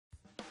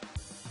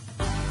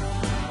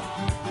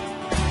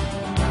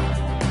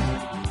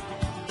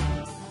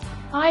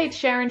Hi, it's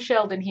Sharon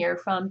Sheldon here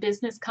from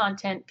Business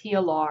Content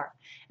PLR.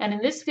 And in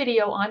this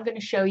video, I'm going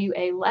to show you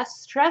a less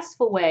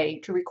stressful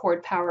way to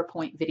record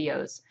PowerPoint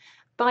videos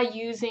by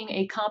using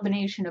a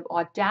combination of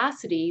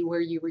Audacity, where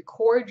you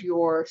record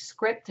your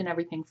script and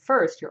everything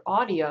first, your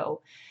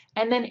audio,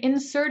 and then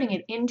inserting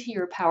it into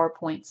your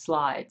PowerPoint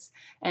slides,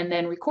 and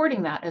then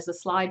recording that as a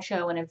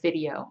slideshow and a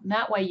video. And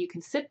that way you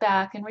can sit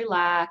back and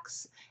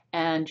relax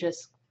and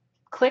just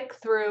click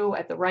through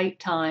at the right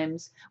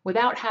times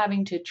without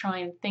having to try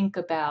and think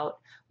about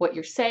what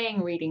you're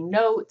saying, reading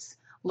notes,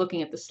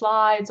 looking at the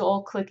slides,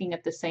 all clicking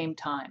at the same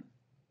time.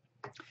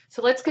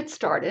 So let's get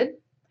started.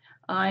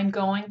 I'm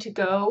going to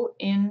go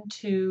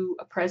into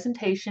a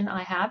presentation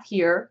I have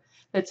here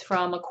that's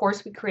from a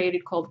course we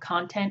created called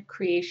Content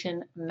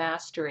Creation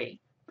Mastery.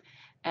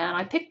 And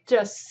I picked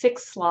just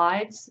 6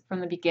 slides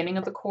from the beginning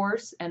of the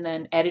course and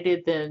then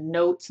edited the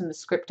notes and the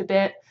script a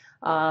bit,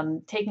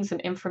 taking some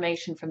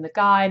information from the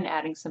guide and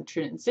adding some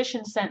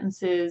transition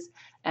sentences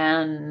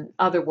and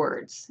other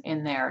words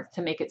in there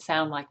to make it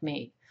sound like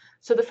me.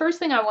 So the first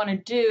thing I want to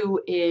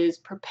do is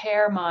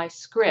prepare my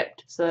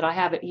script so that I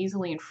have it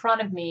easily in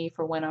front of me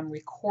for when I'm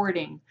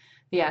recording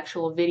the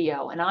actual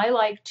video. And I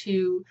like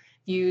to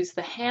use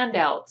the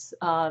handouts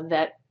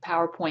that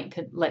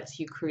PowerPoint lets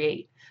you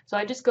create. So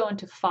I just go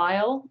into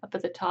File up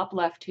at the top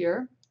left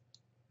here,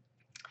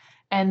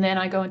 and then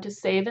I go into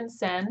Save and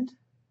Send,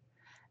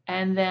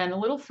 and then a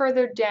little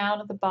further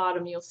down at the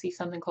bottom you'll see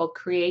something called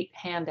Create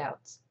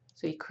Handouts.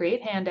 So you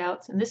create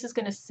handouts, and this is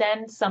going to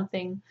send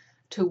something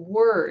to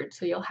Word,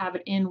 so you'll have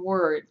it in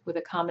Word with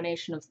a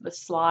combination of the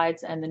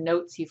slides and the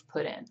notes you've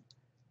put in,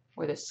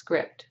 or the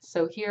script.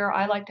 So here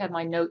I like to have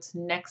my notes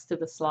next to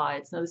the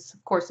slides. Now this is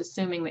of course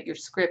assuming that your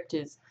script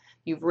is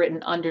you've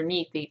written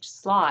underneath each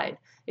slide.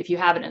 If you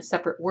have it in a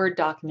separate Word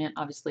document,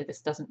 obviously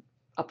this doesn't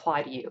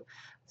apply to you.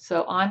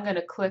 So I'm going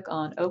to click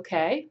on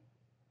OK,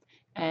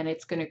 and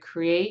it's going to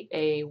create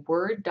a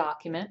Word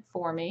document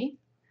for me,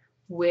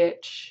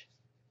 which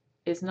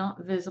is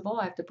not visible.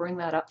 I have to bring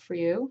that up for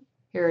you.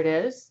 Here it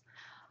is.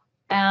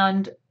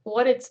 And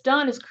what it's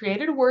done is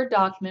created a Word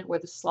document where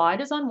the slide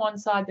is on one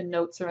side, the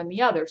notes are on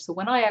the other. So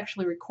when I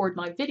actually record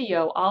my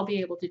video, I'll be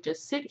able to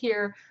just sit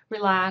here,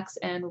 relax,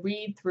 and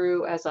read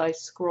through as I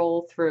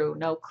scroll through,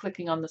 no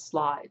clicking on the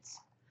slides.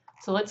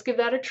 So let's give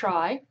that a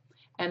try.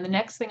 And the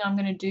next thing I'm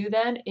going to do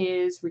then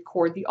is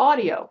record the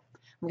audio.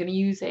 I'm going to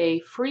use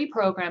a free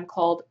program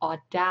called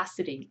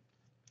Audacity,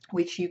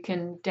 which you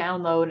can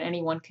download and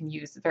anyone can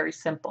use. It's very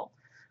simple.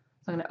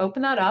 So I'm going to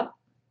open that up.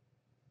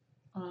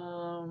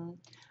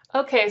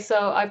 Okay,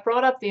 so I've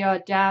brought up the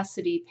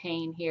Audacity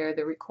pane here,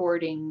 the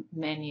recording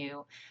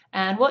menu.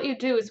 And what you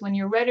do is when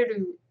you're ready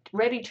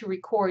to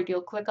record,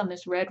 you'll click on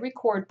this red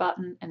record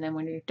button, and then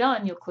when you're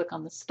done, you'll click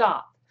on the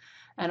stop.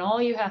 And all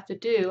you have to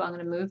do, I'm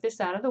going to move this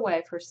out of the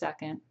way for a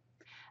second,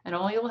 and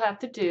all you'll have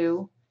to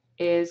do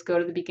is go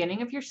to the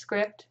beginning of your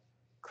script,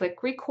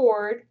 click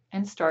record,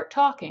 and start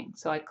talking.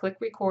 So I click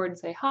record and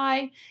say,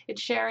 hi,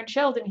 it's Sharon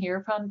Sheldon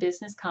here from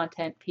Business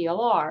Content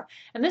PLR.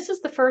 And this is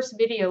the first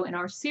video in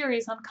our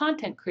series on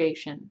content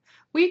creation.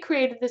 We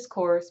created this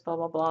course, blah,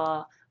 blah,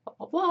 blah, blah,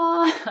 blah,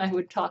 blah. I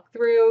would talk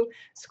through,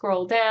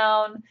 scroll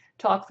down,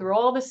 talk through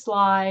all the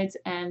slides,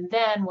 and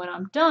then when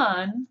I'm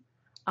done,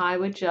 I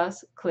would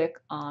just click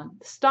on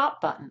the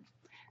stop button.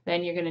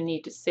 Then you're going to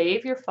need to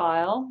save your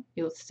file.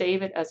 You'll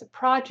save it as a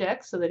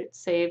project so that it's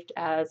saved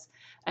as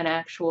an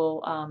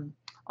actual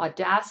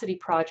Audacity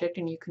project,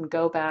 and you can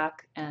go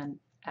back and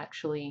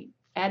actually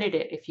edit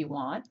it if you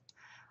want.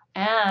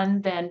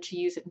 And then to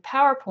use it in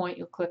PowerPoint,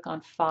 you'll click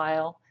on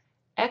File,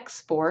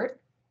 Export,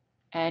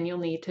 and you'll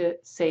need to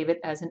save it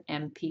as an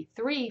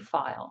MP3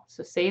 file.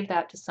 So save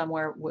that to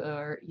somewhere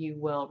where you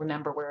will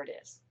remember where it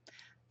is.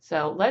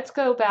 So let's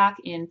go back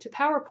into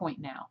PowerPoint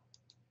now.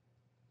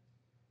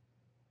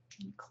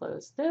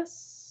 Close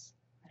this.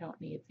 I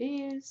don't need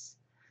these.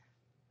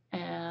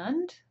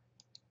 And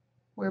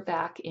we're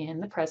back in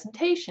the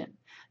presentation.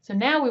 So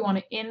now we want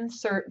to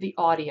insert the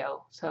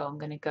audio. So I'm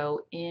going to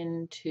go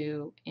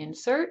into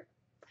Insert,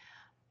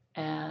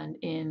 and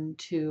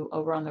into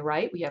over on the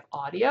right we have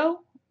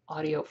Audio,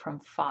 Audio from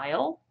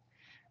File.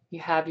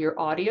 You have your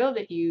audio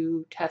that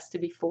you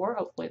tested before.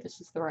 Hopefully this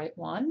is the right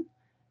one.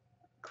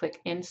 Click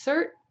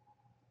Insert.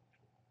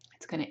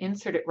 It's going to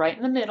insert it right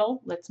in the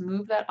middle. Let's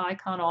move that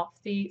icon off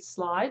the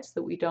slide so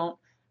that we don't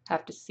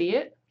have to see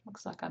it.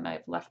 Looks like I might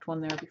have left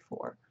one there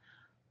before.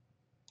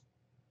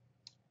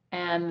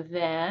 And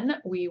then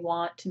we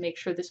want to make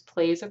sure this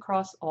plays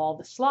across all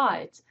the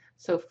slides.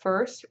 So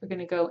first we're going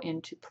to go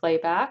into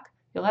Playback.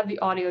 You'll have the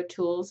audio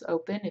tools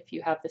open if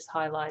you have this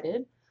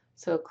highlighted.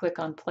 So click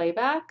on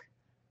Playback.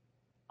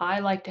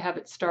 I like to have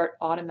it start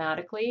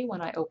automatically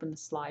when I open the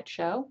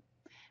slideshow.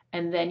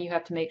 And then you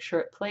have to make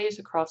sure it plays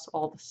across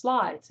all the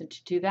slides. And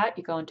to do that,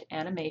 you go into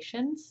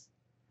Animations,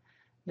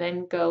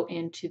 then go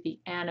into the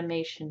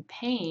Animation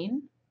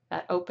pane.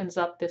 That opens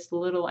up this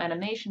little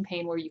animation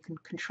pane where you can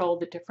control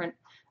the different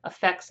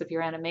effects of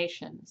your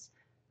animations.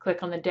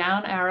 Click on the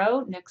down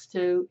arrow next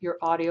to your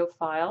audio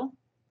file,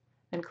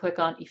 then click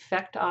on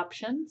Effect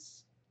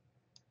Options.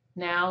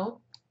 Now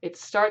it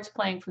starts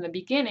playing from the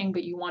beginning,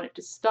 but you want it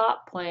to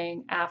stop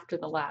playing after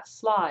the last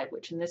slide,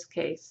 which in this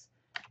case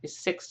is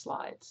 6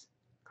 slides.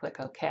 Click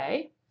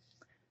OK,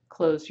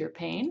 close your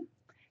pane,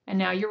 and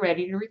now you're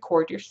ready to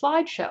record your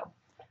slideshow.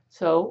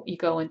 So you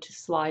go into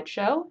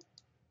Slideshow,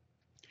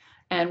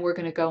 and we're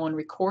going to go and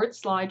record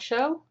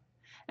slideshow.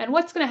 And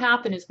what's going to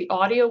happen is the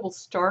audio will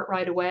start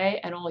right away,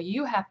 and all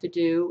you have to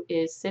do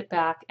is sit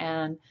back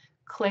and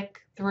click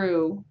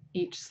through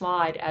each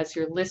slide as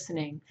you're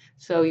listening.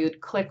 So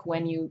you'd click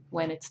when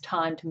it's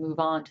time to move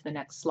on to the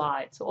next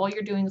slide. So all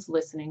you're doing is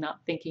listening, not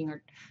thinking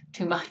or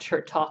too much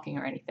or talking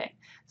or anything.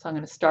 So I'm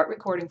going to start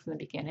recording from the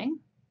beginning.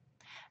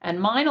 And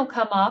mine will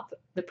come up,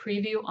 the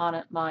preview,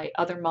 on my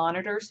other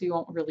monitor, so you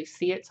won't really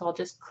see it. So I'll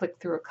just click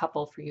through a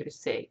couple for you to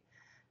see.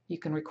 You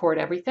can record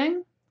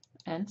everything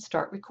and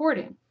start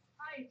recording.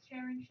 Hi, it's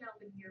Sharon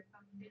Sheldon here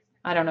from Business.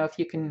 I don't know if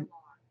you can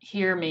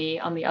hear me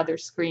on the other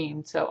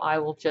screen, so I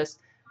will just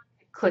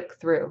click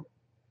through.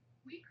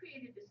 We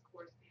created this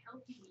course to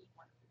help you meet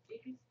one of the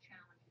biggest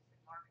challenges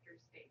that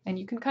marketers face. And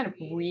you can kind of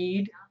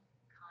read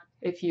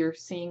if you're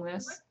seeing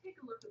this. Let's take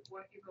a look at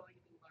what you're going to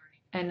be learning.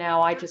 And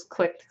now I just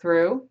clicked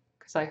through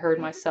because I heard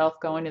myself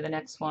going to the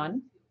next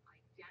one.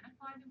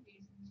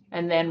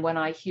 And then when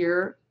I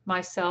hear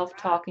myself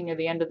talking at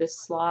the end of this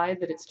slide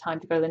that it's time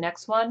to go to the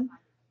next one,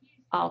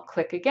 I'll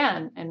click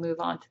again and move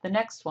on to the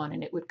next one,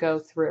 and it would go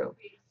through.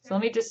 So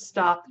let me just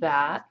stop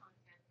that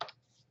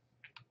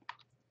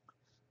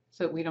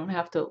so we don't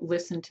have to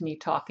listen to me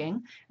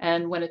talking.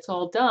 And when it's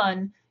all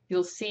done,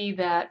 you'll see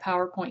that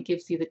PowerPoint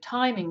gives you the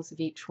timings of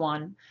each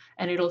one,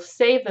 and it'll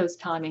save those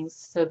timings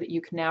so that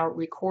you can now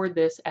record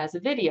this as a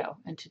video.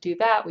 And to do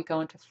that, we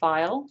go into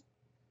File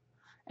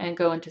and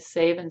go into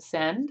Save and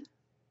Send.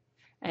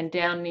 And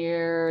down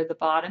near the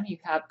bottom, you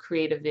have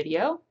Create a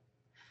Video.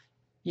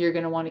 You're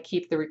going to want to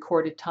keep the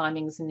recorded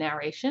timings and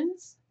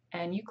narrations,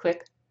 and you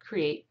click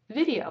Create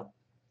Video.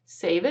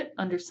 Save it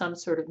under some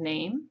sort of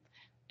name,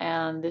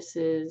 and this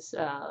is,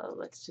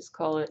 let's just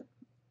call it,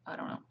 I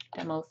don't know,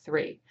 Demo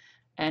 3,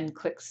 and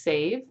click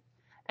Save.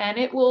 And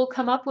it will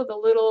come up with a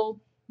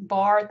little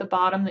bar at the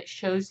bottom that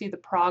shows you the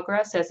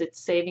progress as it's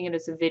saving it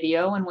as a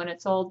video, and when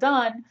it's all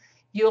done,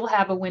 you'll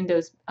have a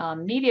Windows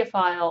media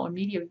file or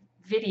media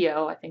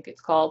video, I think it's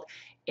called,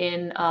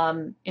 in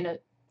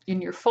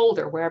your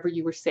folder wherever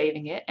you were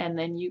saving it, and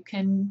then you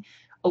can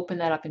open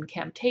that up in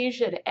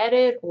Camtasia to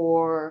edit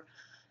or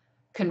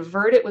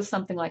convert it with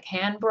something like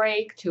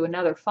Handbrake to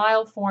another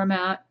file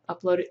format,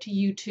 upload it to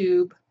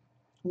YouTube,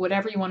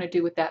 whatever you want to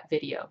do with that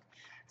video.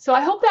 So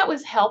I hope that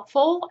was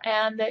helpful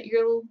and that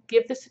you'll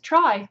give this a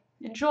try.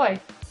 Enjoy.